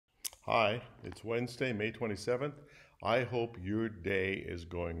Hi, it's Wednesday, May 27th. I hope your day is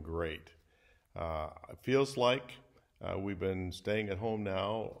going great. It feels like we've been staying at home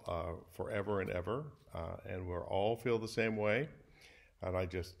now forever and ever, and we all feel the same way. And I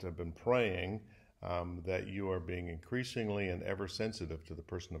just have been praying that you are being increasingly and ever sensitive to the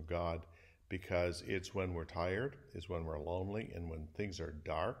person of God, because it's when we're tired, it's when we're lonely, and when things are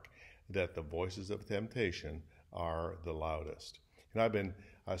dark that the voices of temptation are the loudest. And I've been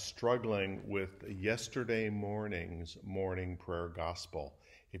struggling with yesterday morning's morning prayer gospel.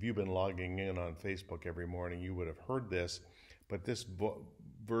 If you've been logging in on Facebook every morning, you would have heard this. But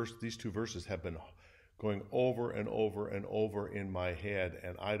these two verses have been going over and over and over in my head,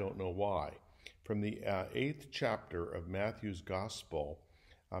 and I don't know why. From the 8th chapter of Matthew's gospel,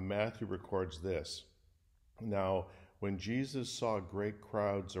 Matthew records this. Now, when Jesus saw great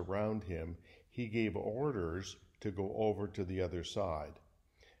crowds around him, he gave orders to go over to the other side.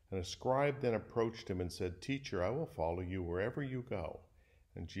 And a scribe then approached him and said, "Teacher, I will follow you wherever you go."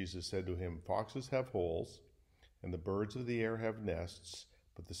 And Jesus said to him, "Foxes have holes, and the birds of the air have nests,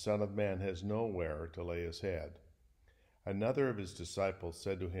 but the Son of Man has nowhere to lay his head." Another of his disciples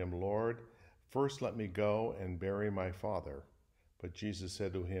said to him, "Lord, first let me go and bury my father." But Jesus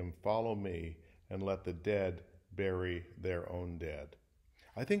said to him, "Follow me, and let the dead bury their own dead."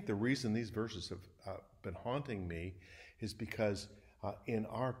 I think the reason these verses have been haunting me is because in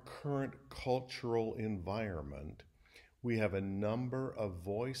our current cultural environment, we have a number of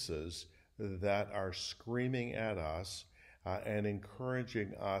voices that are screaming at us and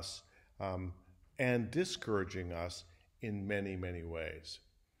encouraging us and discouraging us in many, many ways.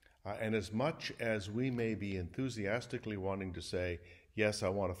 And as much as we may be enthusiastically wanting to say, yes, I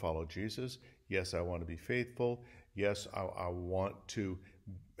want to follow Jesus, yes, I want to be faithful, yes, I want to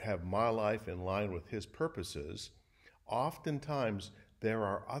have my life in line with his purposes, oftentimes there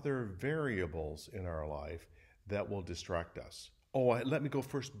are other variables in our life that will distract us. Let me go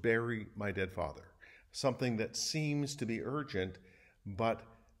first bury my dead father. Something that seems to be urgent, but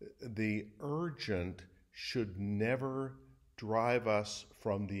the urgent should never drive us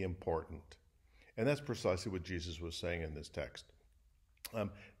from the important. And that's precisely what Jesus was saying in this text.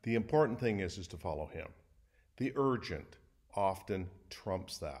 The important thing is to follow him. The urgent often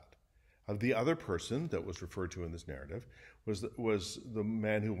trumps that. The other person that was referred to in this narrative was the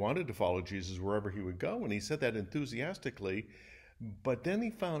man who wanted to follow Jesus wherever he would go, and he said that enthusiastically, but then he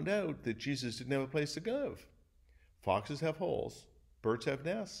found out that Jesus didn't have a place to go. Foxes have holes, birds have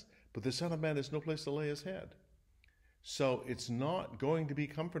nests, but the Son of Man has no place to lay his head. So it's not going to be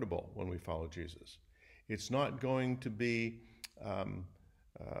comfortable when we follow Jesus. It's not going to be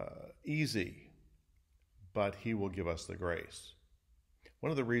easy, but he will give us the grace. One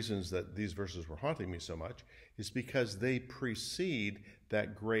of the reasons that these verses were haunting me so much is because they precede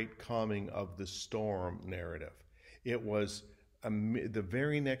that great calming of the storm narrative. It was the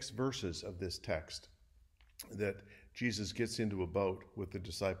very next verses of this text that Jesus gets into a boat with the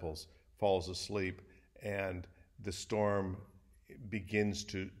disciples, falls asleep, and the storm begins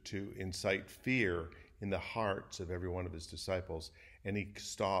to incite fear in the hearts of every one of his disciples. And he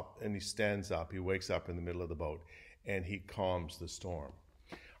stands up, he wakes up in the middle of the boat, and he calms the storm.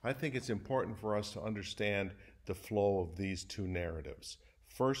 I think it's important for us to understand the flow of these two narratives.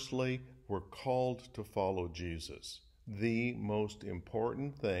 Firstly, we're called to follow Jesus, the most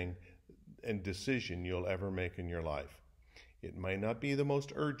important thing and decision you'll ever make in your life. It might not be the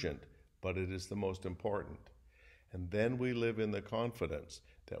most urgent, but it is the most important. And then we live in the confidence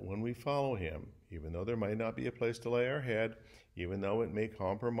that when we follow him, even though there might not be a place to lay our head, even though it may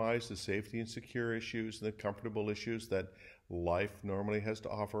compromise the safety and secure issues and the comfortable issues that life normally has to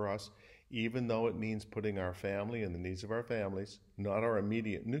offer us, even though it means putting our family and the needs of our families, not our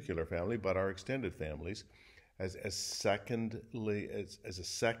immediate nuclear family, but our extended families, as a second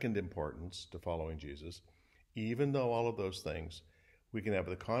importance to following Jesus, even though all of those things, we can have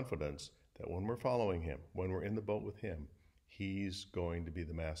the confidence that when we're following him, when we're in the boat with him, he's going to be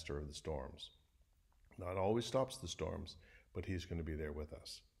the master of the storms. Not always stops the storms, but he's going to be there with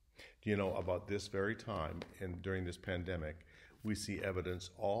us. Do you know, about this very time and during this pandemic, we see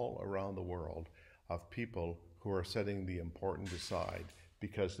evidence all around the world of people who are setting the important aside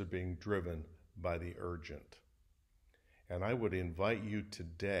because they're being driven by the urgent. And I would invite you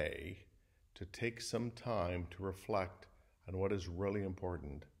today to take some time to reflect on what is really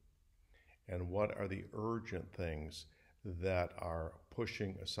important and what are the urgent things that are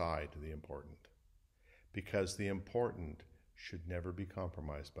pushing aside the important. Because the important should never be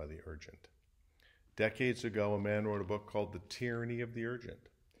compromised by the urgent. Decades ago, a man wrote a book called The Tyranny of the Urgent.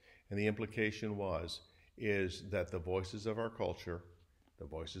 And the implication is that the voices of our culture, The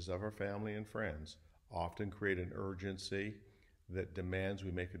voices of our family and friends often create an urgency that demands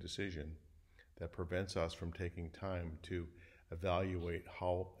we make a decision that prevents us from taking time to evaluate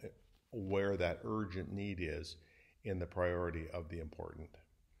where that urgent need is in the priority of the important.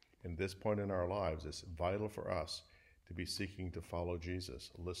 In this point in our lives, it's vital for us to be seeking to follow Jesus,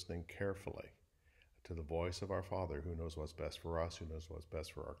 listening carefully to the voice of our Father who knows what's best for us, who knows what's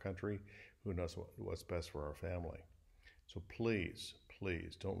best for our country, who knows what's best for our family. So please,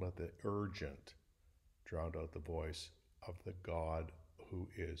 please don't let the urgent drown out the voice of the God who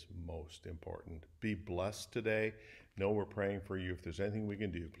is most important. Be blessed today. Know we're praying for you. If there's anything we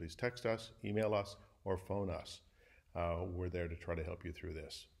can do, please text us, email us, or phone us. We're there to try to help you through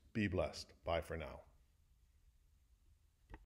this. Be blessed. Bye for now.